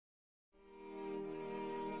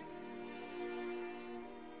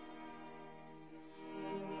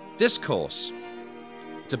discourse,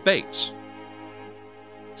 debate,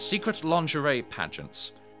 secret lingerie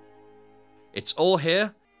pageants. It's all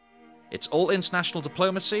here, it's all international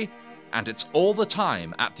diplomacy, and it's all the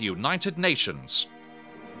time at the United Nations.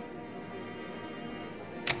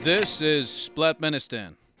 This is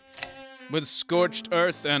Splatmanistan. With scorched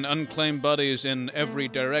earth and unclaimed bodies in every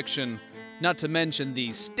direction, not to mention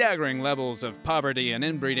the staggering levels of poverty and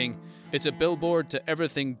inbreeding, it's a billboard to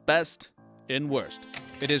everything best and worst.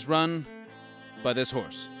 It is run by this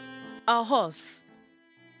horse. A horse?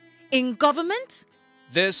 In government?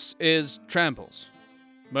 This is Tramples.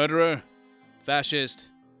 Murderer, fascist,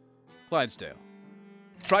 Clydesdale.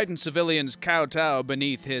 Frightened civilians kowtow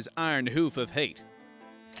beneath his iron hoof of hate.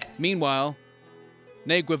 Meanwhile,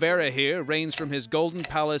 Neigh Guevara here reigns from his golden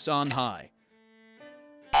palace on high.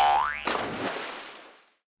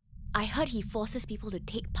 I heard he forces people to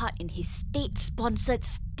take part in his state-sponsored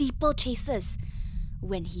steeplechases.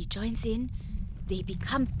 When he joins in, they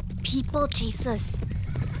become people chasers.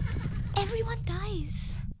 Everyone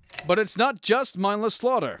dies. But it's not just mindless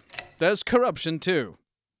slaughter. There's corruption too.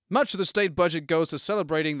 Much of the state budget goes to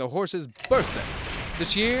celebrating the horse's birthday.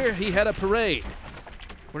 This year, he had a parade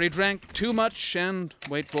where he drank too much and,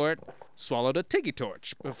 wait for it, swallowed a tiki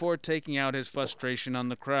torch before taking out his frustration on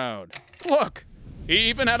the crowd. Look! He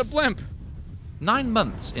even had a blimp! 9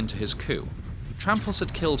 months into his coup, Tramples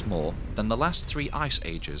had killed more than the last 3 ice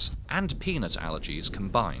ages and peanut allergies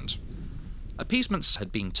combined. Appeasements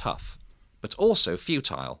had been tough, but also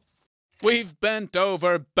futile. We've bent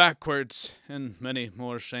over backwards in many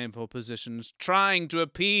more shameful positions, trying to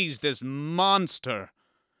appease this monster.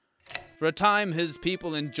 For a time, his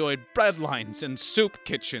people enjoyed breadlines and soup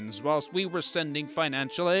kitchens whilst we were sending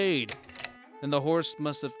financial aid. And the horse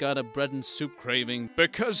must have got a bread and soup craving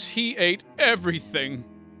because he ate everything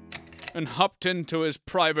and hopped into his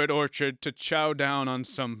private orchard to chow down on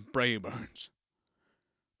some Brayburns.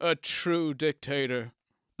 A true dictator.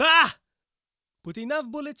 Bah! Put enough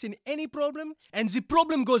bullets in any problem and the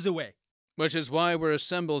problem goes away. Which is why we're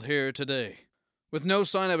assembled here today. With no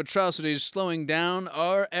sign of atrocities slowing down,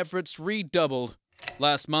 our efforts redoubled.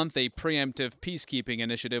 Last month, a preemptive peacekeeping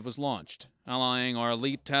initiative was launched, allying our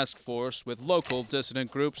elite task force with local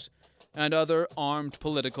dissident groups and other armed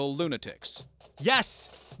political lunatics. Yes,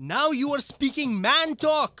 now you are speaking man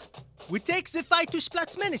talk. We take the fight to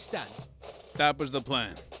Splatmanistan. That was the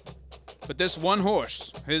plan. But this one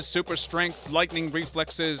horse, his super strength, lightning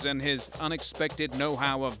reflexes, and his unexpected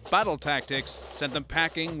know-how of battle tactics sent them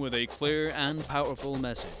packing with a clear and powerful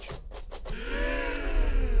message.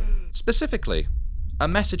 Specifically, a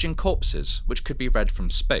message in corpses which could be read from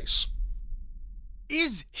space.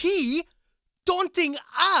 Is he taunting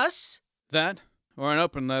us? That, or an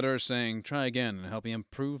open letter saying, try again and help me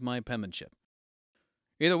improve my penmanship.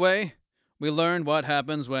 Either way, we learned what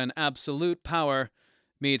happens when absolute power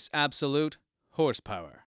meets absolute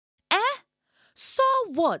horsepower. So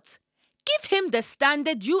what? Give him the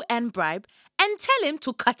standard UN bribe and tell him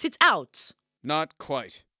to cut it out. Not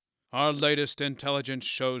quite. Our latest intelligence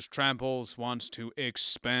shows Tramples wants to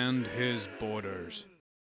expand his borders.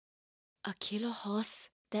 A killer horse,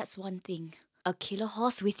 that's one thing. A killer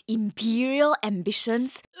horse with imperial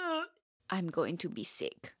ambitions? I'm going to be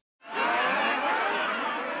sick.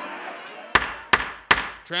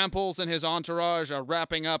 Tramples and his entourage are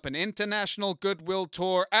wrapping up an international goodwill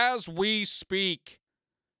tour as we speak.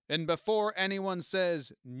 And before anyone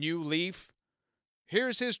says new leaf,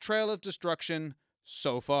 here's his trail of destruction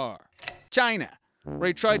so far. China, where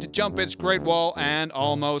he tried to jump its Great Wall and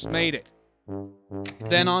almost made it.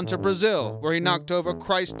 Then on to Brazil, where he knocked over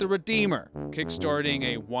Christ the Redeemer, kickstarting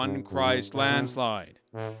a one Christ landslide.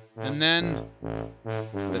 And then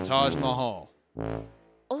the Taj Mahal.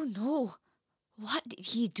 Oh no. What did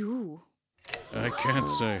he do? I can't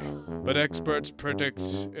say, but experts predict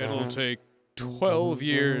it'll take 12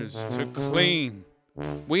 years to clean.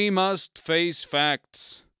 We must face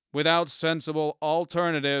facts. Without sensible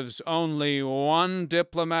alternatives, only one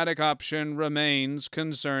diplomatic option remains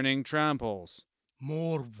concerning Tramples.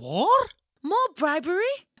 More war? More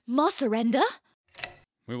bribery? More surrender?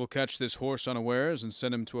 We will catch this horse unawares and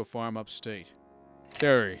send him to a farm upstate.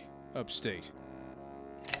 Very upstate.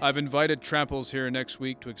 I've invited Tramples here next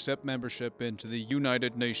week to accept membership into the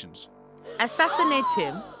United Nations. Assassinate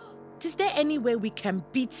him? Is there any way we can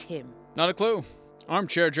beat him? Not a clue.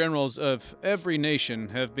 Armchair generals of every nation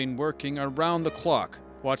have been working around the clock,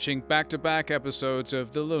 watching back-to-back episodes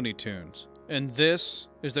of the Looney Tunes. And this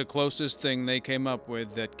is the closest thing they came up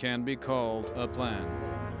with that can be called a plan.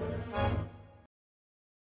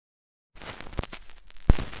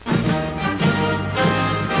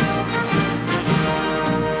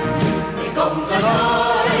 Comes the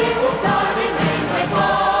night.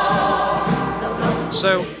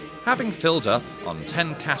 So, having filled up on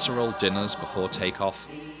 10 casserole dinners before takeoff,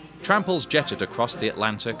 Tramples jetted across the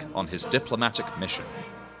Atlantic on his diplomatic mission.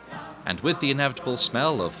 And with the inevitable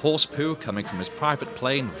smell of horse poo coming from his private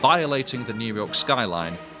plane violating the New York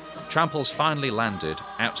skyline, Tramples finally landed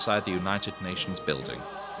outside the United Nations building,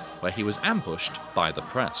 where he was ambushed by the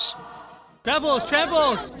press. Tramples!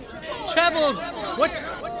 Tramples! Tramples! What?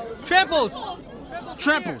 Tramples!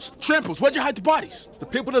 Tramples, where'd you hide the bodies? The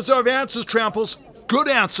people deserve answers, Tramples. Good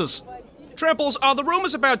answers. Tramples, are the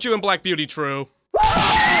rumors about you and Black Beauty true?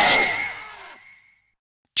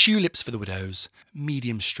 Tulips for the widows,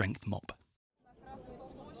 medium strength mop.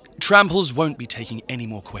 Tramples won't be taking any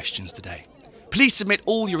more questions today. Please submit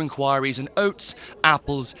all your inquiries in oats,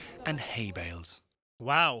 apples, and hay bales.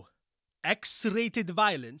 Wow. X-rated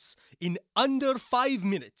violence in under 5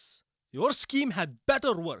 minutes. Your scheme had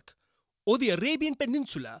better work, or the Arabian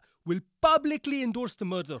Peninsula will publicly endorse the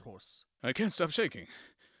Murderhorse. I can't stop shaking.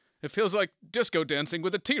 It feels like disco dancing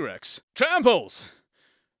with a T-Rex. Tramples!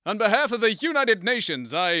 On behalf of the United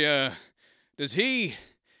Nations, do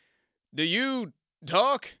you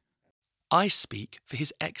talk? I speak for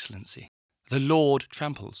His Excellency, the Lord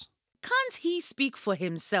Tramples. Can't he speak for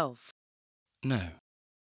himself? No.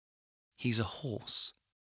 He's a horse.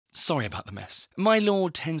 Sorry about the mess. My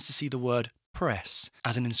lord tends to see the word press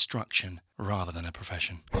as an instruction rather than a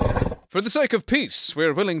profession. For the sake of peace,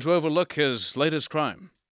 we're willing to overlook his latest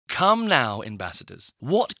crime. Come now, ambassadors.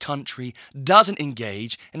 What country doesn't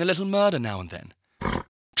engage in a little murder now and then?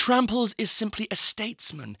 Tramples is simply a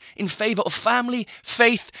statesman in favour of family,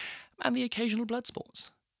 faith, and the occasional blood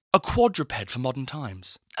sports. A quadruped for modern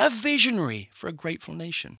times. A visionary for a grateful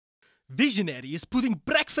nation. Visionary is putting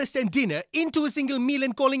breakfast and dinner into a single meal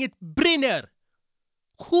and calling it Brinner.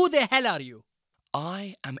 Who the hell are you?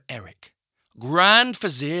 I am Eric, Grand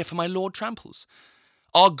Vizier for my Lord Tramples.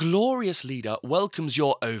 Our glorious leader welcomes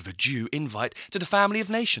your overdue invite to the family of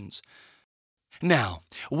nations. Now,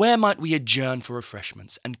 where might we adjourn for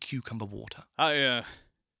refreshments and cucumber water?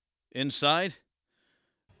 Inside?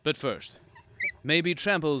 But first, maybe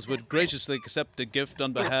Tramples would graciously accept a gift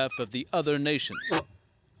on behalf of the other nations.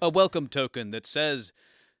 A welcome token that says,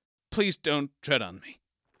 please don't tread on me.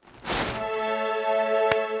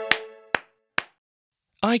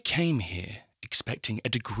 I came here expecting a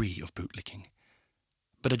degree of bootlicking,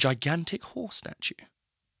 but a gigantic horse statue.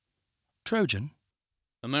 Trojan?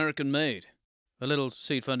 American made. A little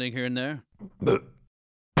seed funding here and there.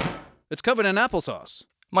 It's covered in applesauce.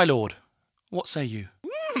 My lord, what say you?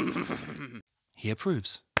 He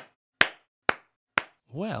approves.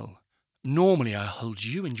 Well, normally I hold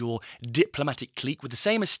you and your diplomatic clique with the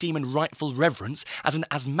same esteem and rightful reverence as an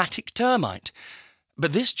asthmatic termite.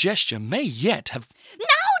 But this gesture may yet have... Now!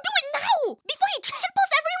 Do it now! Before he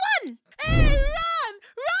tramples everyone! Hey, run!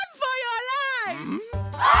 Run for your lives!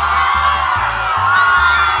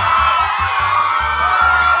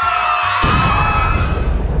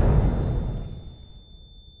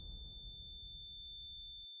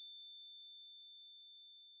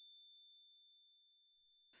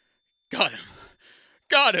 Got him.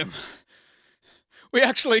 Got him. We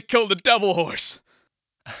actually killed the devil horse.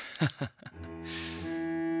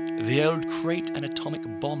 The old crate and atomic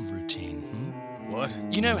bomb routine, What?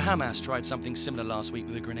 You know Hamas tried something similar last week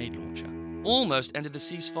with a grenade launcher. Almost ended the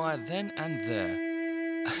ceasefire then and there.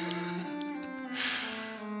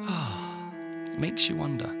 Makes you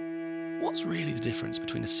wonder, what's really the difference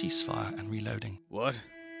between a ceasefire and reloading? What?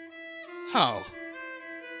 How?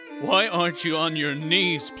 Why aren't you on your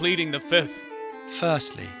knees pleading the fifth?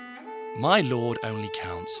 Firstly, my lord only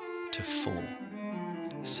counts to 4.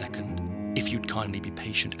 Second, if you'd kindly be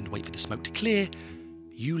patient and wait for the smoke to clear,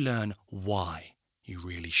 you learn why you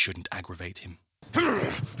really shouldn't aggravate him.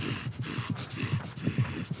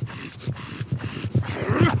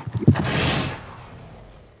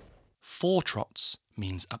 4 trots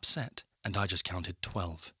means upset, and I just counted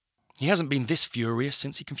 12. He hasn't been this furious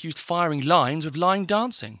since he confused firing lines with line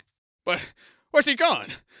dancing. But where's he gone?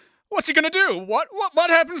 What's he gonna do? What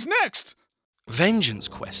happens next? Vengeance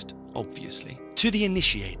quest, obviously. To the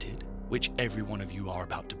initiated, which every one of you are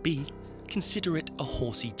about to be, consider it a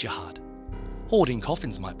horsey jihad. Hoarding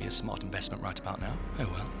coffins might be a smart investment right about now. Oh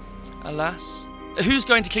well. Alas. Who's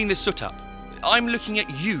going to clean this soot up? I'm looking at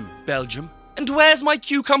you, Belgium. And where's my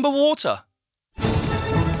cucumber water?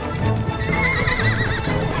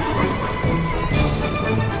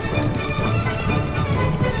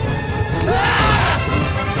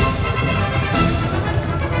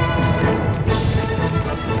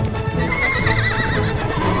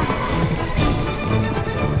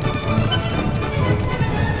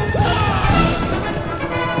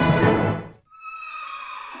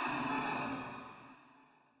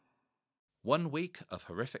 1 week of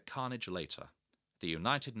horrific carnage later, the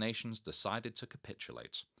United Nations decided to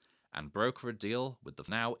capitulate and broker a deal with the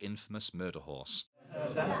now infamous Murderhorse.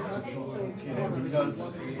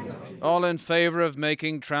 All in favor of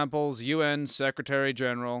making Tramples UN Secretary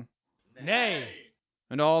General? Nay.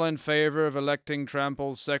 And all in favor of electing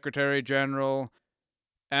Tramples Secretary General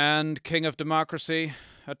and King of Democracy,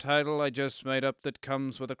 a title I just made up that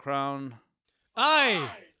comes with a crown?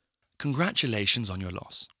 Aye. Congratulations on your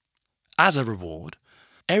loss. As a reward,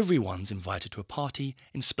 everyone's invited to a party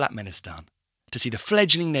in Splatmenistan to see the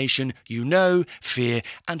fledgling nation you know, fear,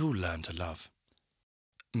 and will learn to love.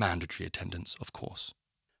 Mandatory attendance, of course.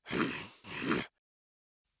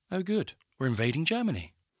 Oh good, we're invading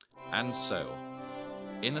Germany. And so,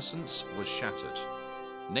 innocence was shattered,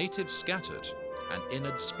 natives scattered, and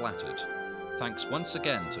innards splattered, thanks once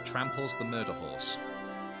again to Tramples the Murderhorse.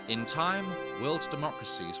 In time, world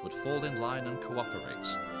democracies would fall in line and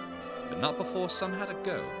cooperate, but not before some had a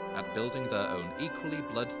go at building their own equally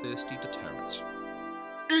bloodthirsty deterrent.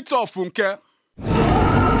 It's off, Funke!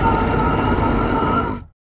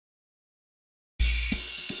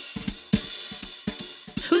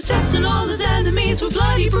 Who steps on all his enemies with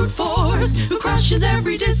bloody brute force, who crushes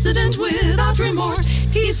every dissident without remorse.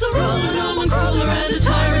 He's the ruler, one crueler, and a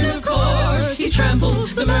tyrant, of course. He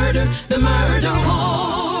tramples the murder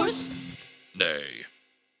horse. Nay.